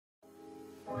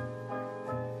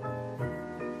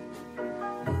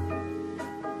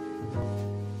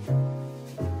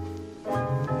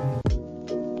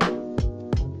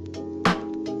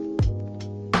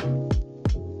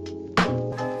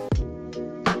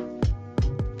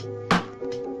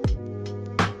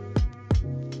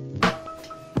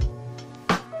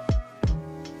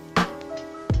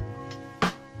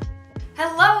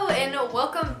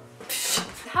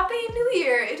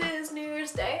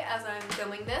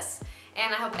this,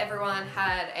 and I hope everyone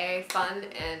had a fun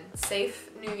and safe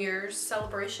New Year's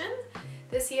celebration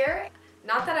this year.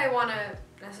 Not that I want to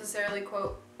necessarily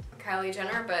quote Kylie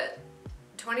Jenner, but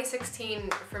 2016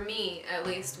 for me at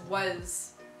least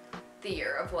was the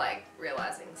year of like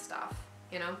realizing stuff,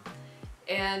 you know?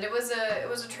 And it was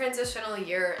a transitional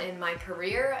year in my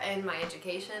career and my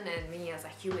education and me as a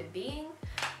human being.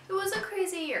 It was a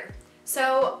crazy year.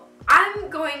 So I'm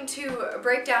going to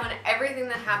break down everything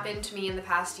that happened to me in the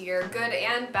past year, good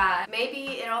and bad.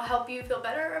 Maybe it'll help you feel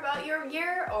better about your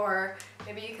year, or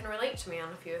maybe you can relate to me on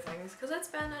a few things, because it's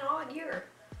been an odd year.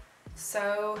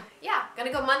 So yeah,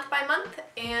 gonna go month by month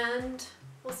and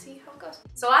we'll see how it goes.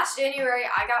 So last January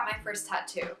I got my first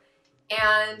tattoo.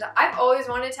 And I've always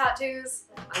wanted tattoos.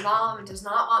 My mom does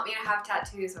not want me to have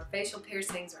tattoos or facial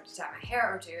piercings or to dye my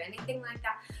hair or do anything like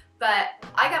that. But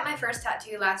I got my first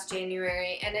tattoo last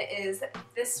January, and it is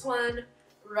this one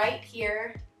right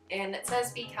here. And it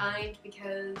says be kind,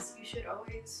 because you should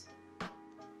always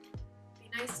be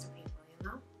nice to people, you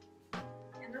know?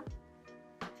 You know?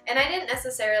 And I didn't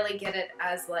necessarily get it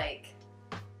as like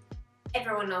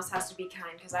everyone else has to be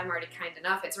kind because I'm already kind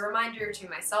enough. It's a reminder to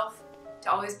myself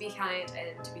to always be kind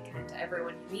and to be kind to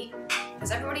everyone you meet,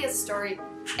 because everybody has a story,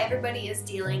 everybody is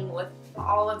dealing with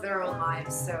all of their own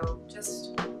lives, so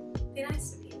just be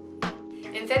nice to people.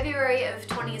 In February of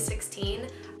 2016,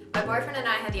 my boyfriend and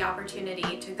I had the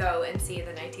opportunity to go and see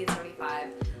the 1975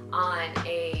 on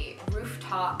a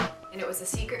rooftop, and it was a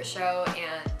secret show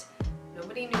and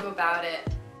nobody knew about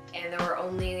it, and there were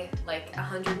only like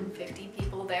 150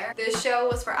 people there. This show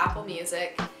was for Apple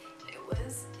Music. It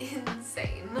was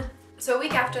insane. So a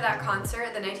week after that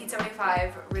concert, the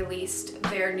 1975 released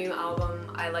their new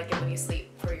album, I Like It When You Sleep,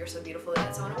 For You're So Beautiful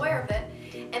and So Unaware of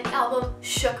It, and the album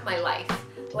shook my life.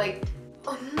 Like,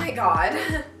 oh my god.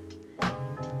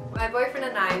 My boyfriend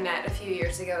and I met a few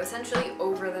years ago, essentially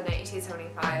over the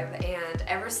 1975, and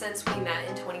ever since we met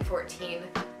in 2014,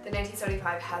 the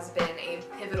 1975 has been a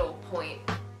pivotal point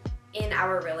in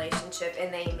our relationship,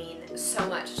 and they mean so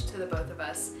much to the both of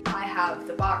us. I have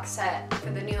the box set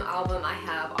for the new album, I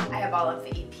have all of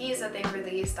the EPs that they've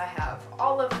released, I have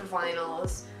all of the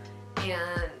vinyls,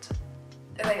 and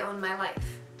they own my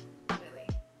life, really.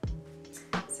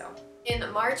 So, in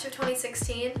March of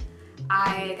 2016,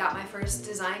 I got my first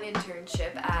design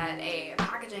internship at a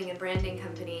packaging and branding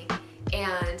company,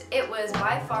 and it was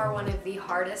by far one of the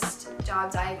hardest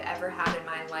jobs I've ever had in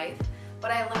my life. But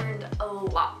I learned a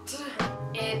lot.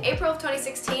 In April of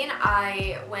 2016,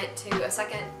 I went to a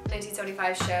second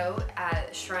 1975 show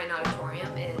at Shrine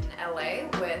Auditorium in LA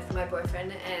with my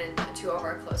boyfriend and two of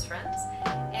our close friends.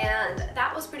 And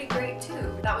that was pretty great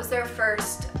too. That was their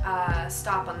first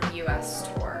stop on the US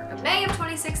tour. In May of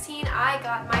 2016, I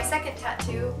got my second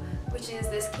tattoo, which is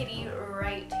this kitty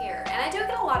right here. And I do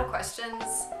get a lot of questions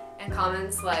and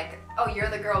comments like, oh, you're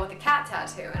the girl with the cat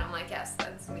tattoo. And I'm like, yes,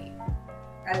 that's me.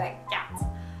 I like cats.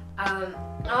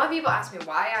 A lot of people ask me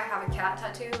why I have a cat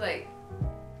tattoo, like,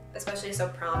 especially so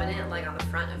prominent, like on the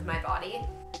front of my body.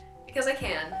 Because I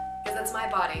can, because it's my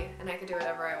body, and I can do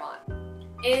whatever I want.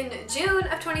 In June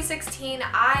of 2016,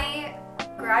 I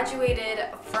graduated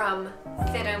from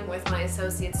kitten with my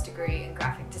associate's degree in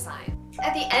graphic design.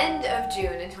 At the end of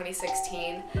June in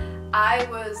 2016, I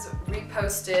was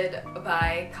reposted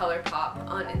by ColourPop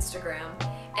on Instagram.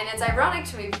 And it's ironic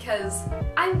to me because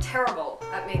I'm terrible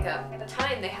at makeup. At the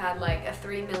time they had like a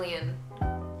 3 million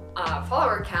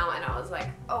follower count, and I was like,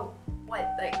 oh,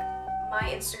 what? Like, my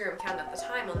Instagram account at the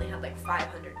time only had like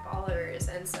 500 followers,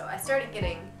 and so I started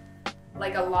getting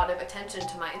like a lot of attention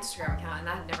to my Instagram account, and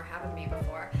that had never happened to me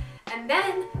before. And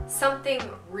then something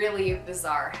really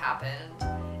bizarre happened.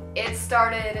 It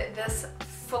started this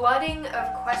flooding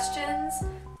of questions,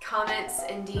 comments,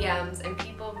 and DMs, and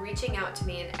people reaching out to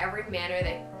me in every manner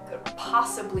they could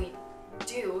possibly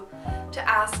do to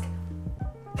ask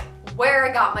where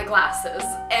I got my glasses.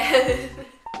 And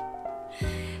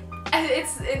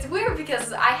it's weird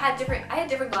because I had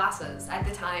different glasses at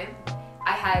the time.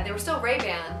 They were still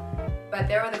Ray-Ban, but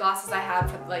they were the glasses I had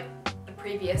for like the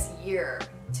previous year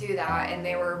to that, and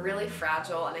they were really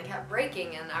fragile and they kept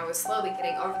breaking, and I was slowly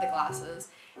getting over the glasses.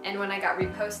 And when I got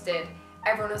reposted,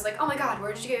 everyone was like, oh my god,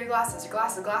 where did you get your glasses? Your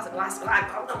glasses,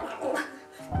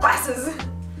 glasses.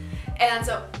 And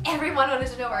so everyone wanted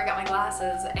to know where I got my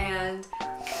glasses, and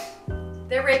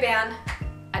they're Ray-Ban.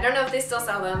 I don't know if they still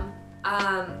sell them.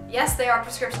 Yes, they are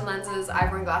prescription lenses.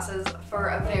 I've worn glasses for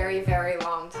a very, very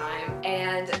long time,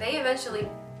 and they eventually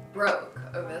broke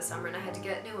over the summer and I had to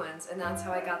get new ones, and that's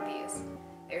how I got these.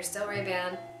 They're still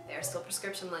Ray-Ban, they're still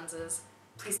prescription lenses.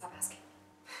 Please stop asking.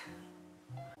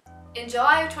 In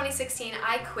July of 2016,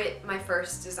 I quit my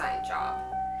first design job.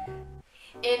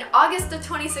 In August of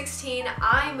 2016,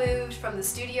 I moved from the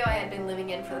studio I had been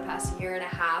living in for the past year and a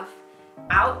half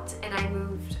out, and I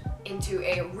moved into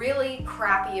a really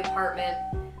crappy apartment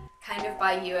kind of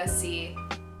by USC,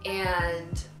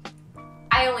 and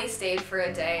I only stayed for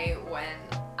a day when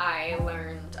I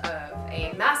learned of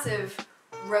a massive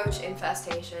roach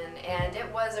infestation, and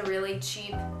it was a really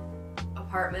cheap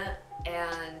apartment,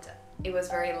 and it was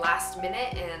very last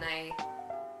minute, and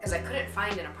because I couldn't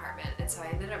find an apartment, and so I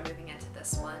ended up moving into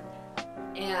this one.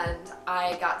 And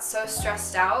I got so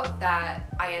stressed out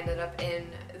that I ended up in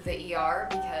the ER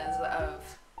because of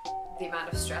the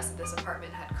amount of stress that this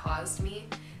apartment had caused me,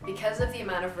 because of the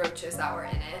amount of roaches that were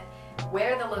in it,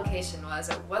 where the location was.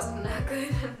 It wasn't a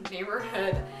good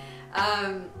neighborhood,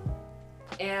 and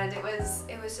it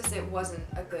wasn't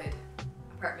a good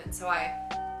apartment. So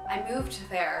I moved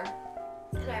there,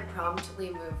 and I promptly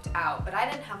moved out, but I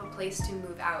didn't have a place to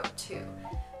move out to.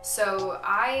 So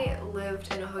I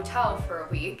lived in a hotel for a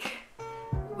week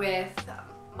with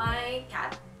my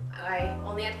cat. I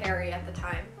only had Harry at the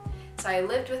time. So I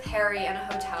lived with Harry in a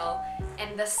hotel,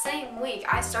 and the same week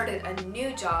I started a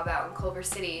new job out in Culver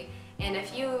City. And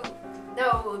if you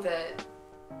know the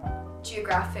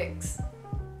geographics,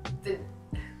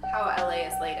 how LA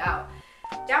is laid out,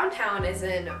 downtown is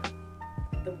in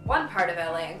the one part of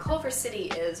LA, and Culver City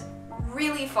is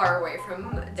really far away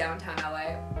from downtown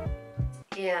LA.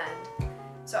 And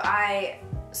so I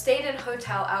stayed in a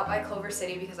hotel out by Culver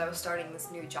City because I was starting this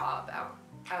new job out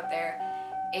there.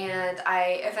 And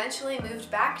I eventually moved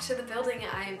back to the building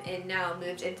I'm in now,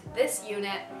 moved into this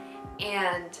unit,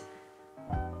 and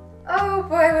oh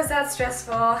boy, was that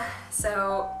stressful.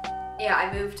 So yeah,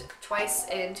 I moved twice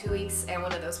in 2 weeks, and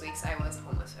one of those weeks I was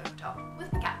homeless in a hotel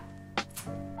with my cat.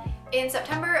 In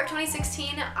September of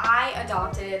 2016, I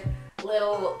adopted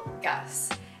little Gus.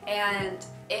 And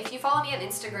if you follow me on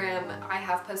Instagram, I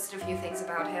have posted a few things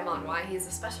about him on why he's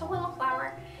a special little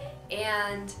flower.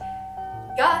 And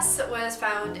Gus was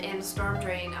found in a storm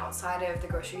drain outside of the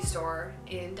grocery store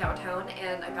in downtown,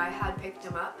 and a guy had picked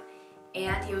him up,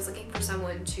 and he was looking for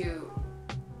someone to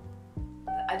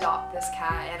adopt this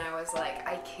cat, and I was like,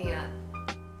 I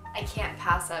can't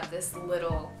pass up this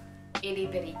little itty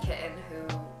bitty kitten who,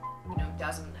 you know,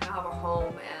 doesn't have a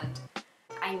home. And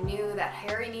I knew that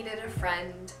Harry needed a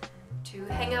friend to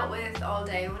hang out with all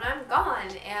day when I'm gone,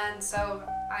 and so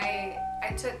I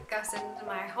took Gus into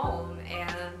my home,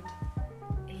 and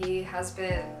he has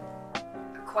been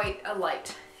quite a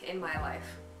light in my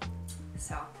life.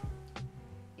 So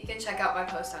you can check out my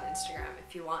post on Instagram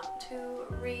if you want to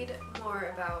read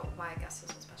more about why Gus is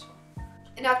so special.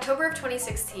 In October of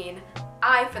 2016,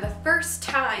 I, for the first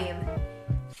time,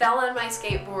 fell on my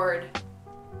skateboard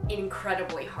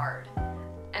incredibly hard.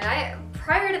 And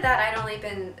prior to that, I'd only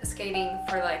been skating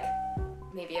for like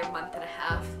maybe a month and a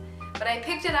half. But I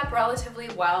picked it up relatively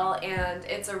well, and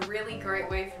it's a really great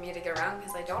way for me to get around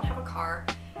because I don't have a car.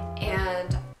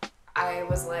 And I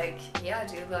was like, yeah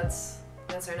dude, let's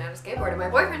learn how to skateboard. And my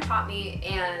boyfriend taught me,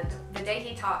 and the day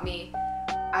he taught me,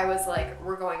 I was like,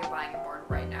 we're going and buying a board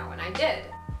right now, and I did.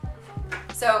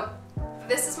 So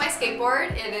this is my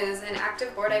skateboard. It is an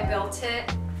active board. I built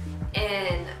it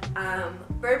in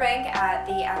Burbank at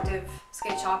the active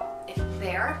skate shop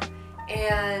there.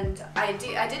 And I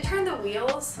did turn the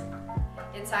wheels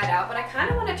inside out, but I kind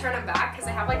of want to turn them back because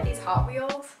I have like these Hot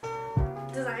Wheels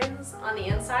designs on the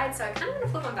inside, so I kind of want to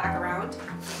flip them back around.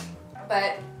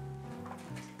 But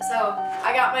so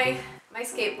I got my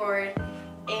skateboard,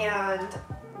 and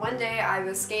one day I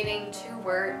was skating to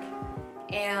work,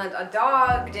 and a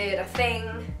dog did a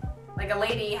thing. Like, a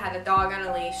lady had a dog on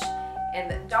a leash,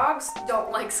 and dogs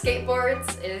don't like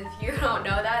skateboards. If you don't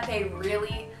know that, they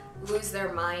really lose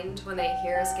their mind when they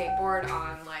hear a skateboard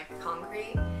on like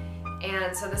concrete.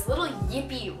 And so this little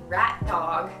yippy rat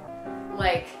dog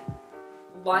like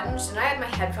lunged, and I had my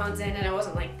headphones in and I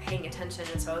wasn't like paying attention,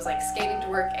 and so I was like skating to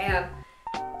work, and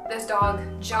this dog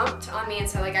jumped on me, and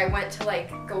so like I went to like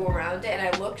go around it, and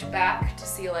I looked back to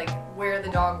see like where the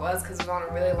dog was because it was on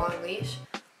a really long leash,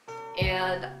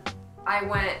 and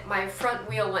my front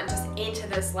wheel went just into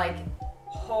this like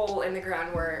hole in the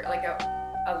ground where like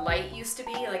a light used to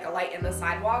be, like a light in the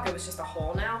sidewalk. It was just a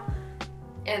hole now.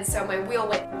 And so my wheel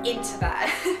went into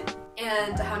that.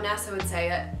 And how NASA would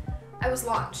say it, I was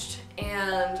launched,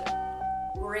 and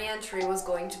re-entry was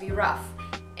going to be rough.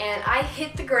 And I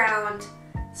hit the ground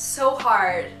so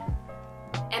hard,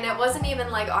 and it wasn't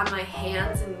even like on my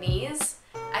hands and knees.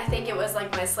 I think it was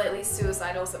like my slightly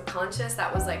suicidal subconscious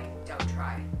that was like, don't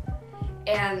try.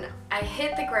 And I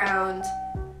hit the ground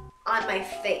on my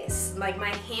face. Like,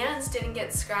 my hands didn't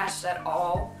get scratched at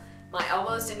all. My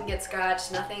elbows didn't get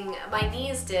scratched, nothing. My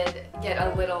knees did get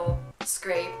a little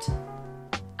scraped.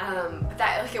 But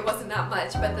that, like, it wasn't that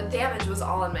much, but the damage was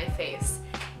all on my face.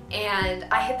 And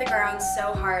I hit the ground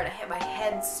so hard, I hit my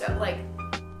head so, like,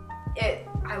 I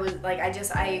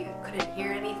couldn't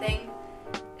hear anything.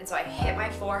 And so I hit my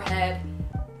forehead,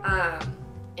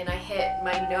 and I hit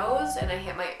my nose, and I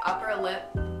hit my upper lip,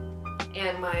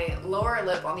 and my lower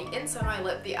lip on the inside of my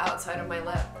lip, the outside of my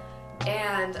lip.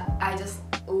 And I just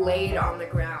laid on the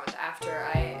ground after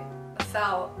I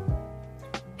fell,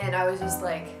 and I was just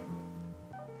like,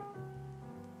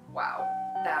 wow,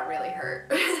 that really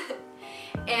hurt.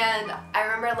 And I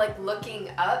remember like looking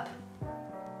up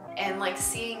and like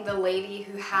seeing the lady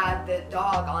who had the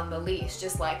dog on the leash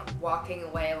just like walking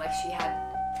away, like she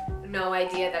had no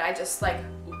idea that I just like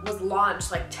was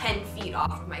launched like 10 feet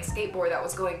off of my skateboard that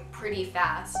was going pretty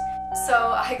fast.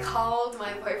 So I called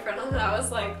my boyfriend and I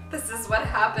was like, this is what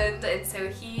happened. And so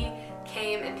he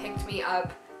came and picked me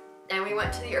up, and we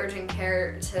went to the urgent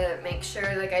care to make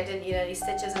sure like I didn't need any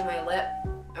stitches in my lip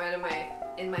or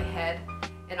in my head,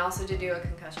 and also to do a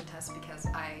concussion test because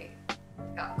I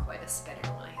got quite a spinner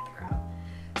when I hit the ground.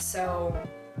 So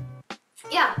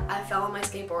yeah, I fell on my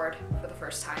skateboard for the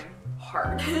first time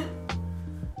hard.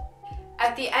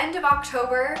 At the end of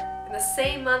October, in the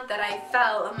same month that I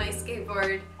fell on my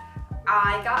skateboard,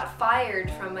 I got fired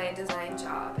from my design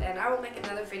job, and I will make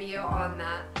another video on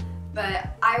that.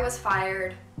 But I was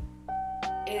fired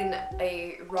in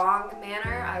a wrong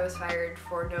manner. I was fired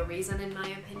for no reason, in my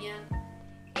opinion,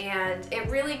 and it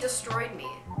really destroyed me.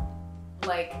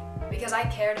 Like, because I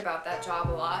cared about that job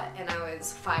a lot, and I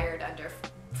was fired under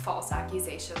false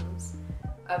accusations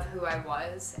of who I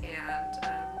was, and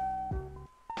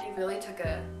it really took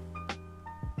a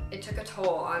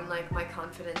toll on like my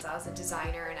confidence as a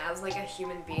designer and as like a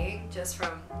human being, just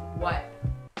from what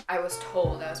I was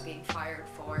told I was being fired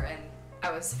for, and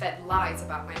I was fed lies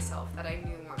about myself that I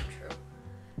knew weren't true.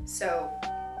 So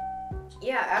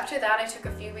yeah, after that I took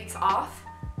a few weeks off,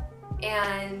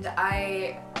 and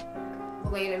I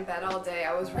laid in bed all day.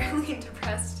 I was really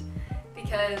depressed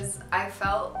because I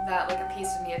felt that like a piece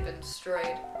of me had been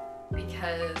destroyed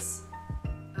because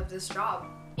of this job.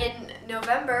 In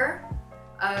November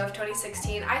of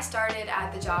 2016, I started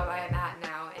at the job I am at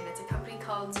now, and it's a company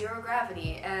called Zero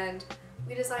Gravity, and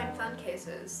we design fun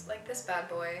cases like this bad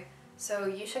boy. So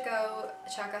you should go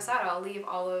check us out. I'll leave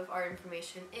all of our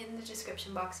information in the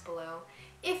description box below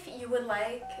if you would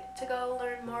like to go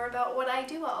learn more about what I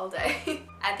do all day.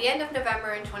 At the end of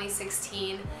November in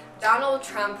 2016, Donald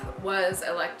Trump was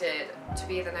elected to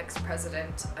be the next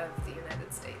president of the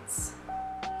United States.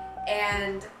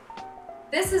 And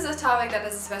this is a topic that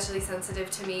is especially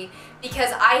sensitive to me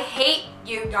because I hate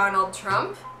you, Donald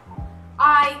Trump.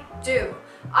 I do.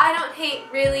 I don't hate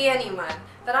really anyone,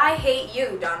 but I hate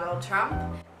you, Donald Trump.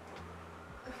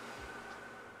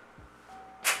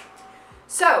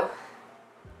 So,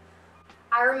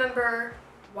 I remember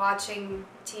watching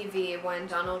TV when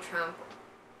Donald Trump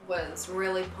was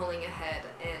really pulling ahead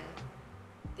in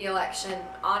the election,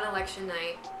 on election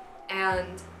night,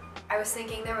 and I was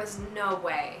thinking there was no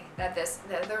way that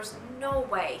there's no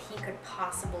way he could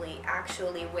possibly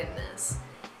actually win this,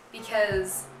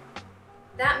 because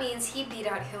that means he beat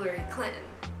out Hillary Clinton,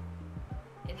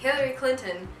 and Hillary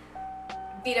Clinton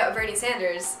beat out Bernie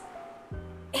Sanders,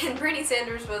 and Bernie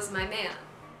Sanders was my man,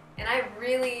 and I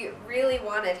really, really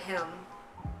wanted him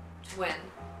to win.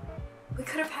 We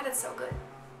could have had it so good.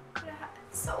 Could have had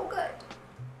it so good.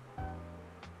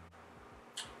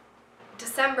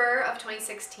 December of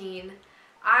 2016,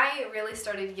 I really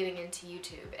started getting into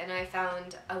YouTube, and I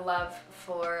found a love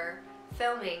for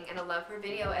filming and a love for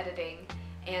video editing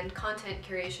and content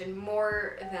curation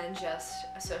more than just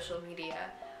social media.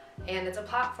 And it's a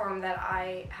platform that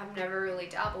I have never really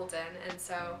dabbled in, and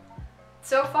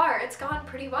so far it's gone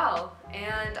pretty well.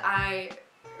 And I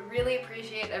really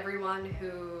appreciate everyone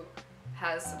who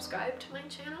has subscribed to my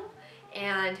channel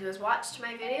and who has watched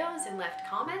my videos and left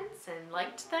comments and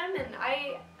liked them, and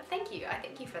I thank you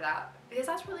for that, because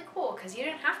that's really cool, because you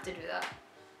didn't have to do that.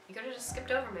 You could have just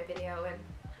skipped over my video and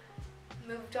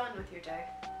moved on with your day.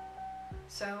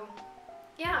 So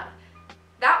yeah,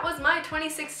 that was my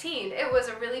 2016. It was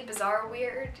a really bizarre,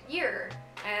 weird year,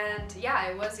 and yeah,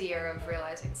 it was a year of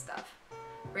realizing stuff.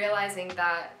 Realizing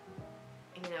that,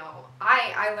 you know,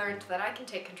 I learned that I can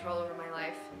take control over my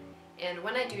life, and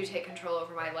when I do take control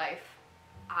over my life,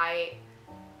 I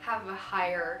have a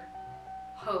higher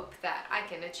hope that I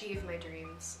can achieve my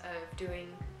dreams of doing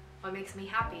what makes me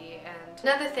happy. And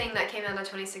another thing that came out of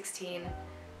 2016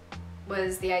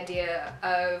 was the idea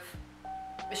of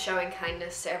showing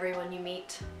kindness to everyone you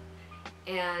meet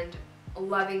and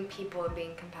loving people and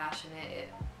being compassionate.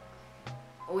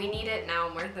 We need it now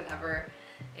more than ever.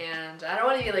 And I don't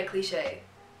want to be like cliche,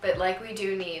 but like we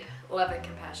do need love and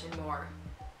compassion more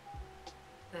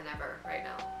than ever right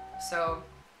now. So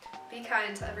be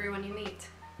kind to everyone you meet.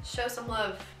 Show some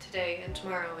love today and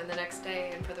tomorrow and the next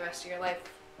day and for the rest of your life.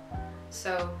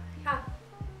 So yeah.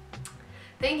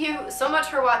 Thank you so much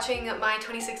for watching my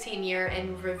 2016 year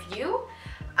in review.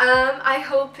 I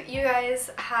hope you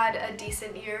guys had a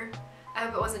decent year. I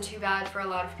hope it wasn't too bad for a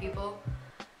lot of people.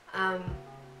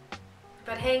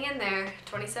 But hang in there,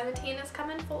 2017 is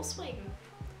coming full swing.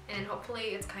 And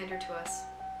hopefully it's kinder to us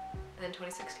than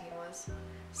 2016 was.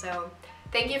 So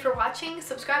thank you for watching.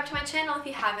 Subscribe to my channel if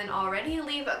you haven't already.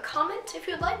 Leave a comment if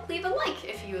you'd like. Leave a like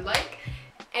if you would like.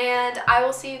 And I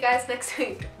will see you guys next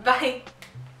week. Bye!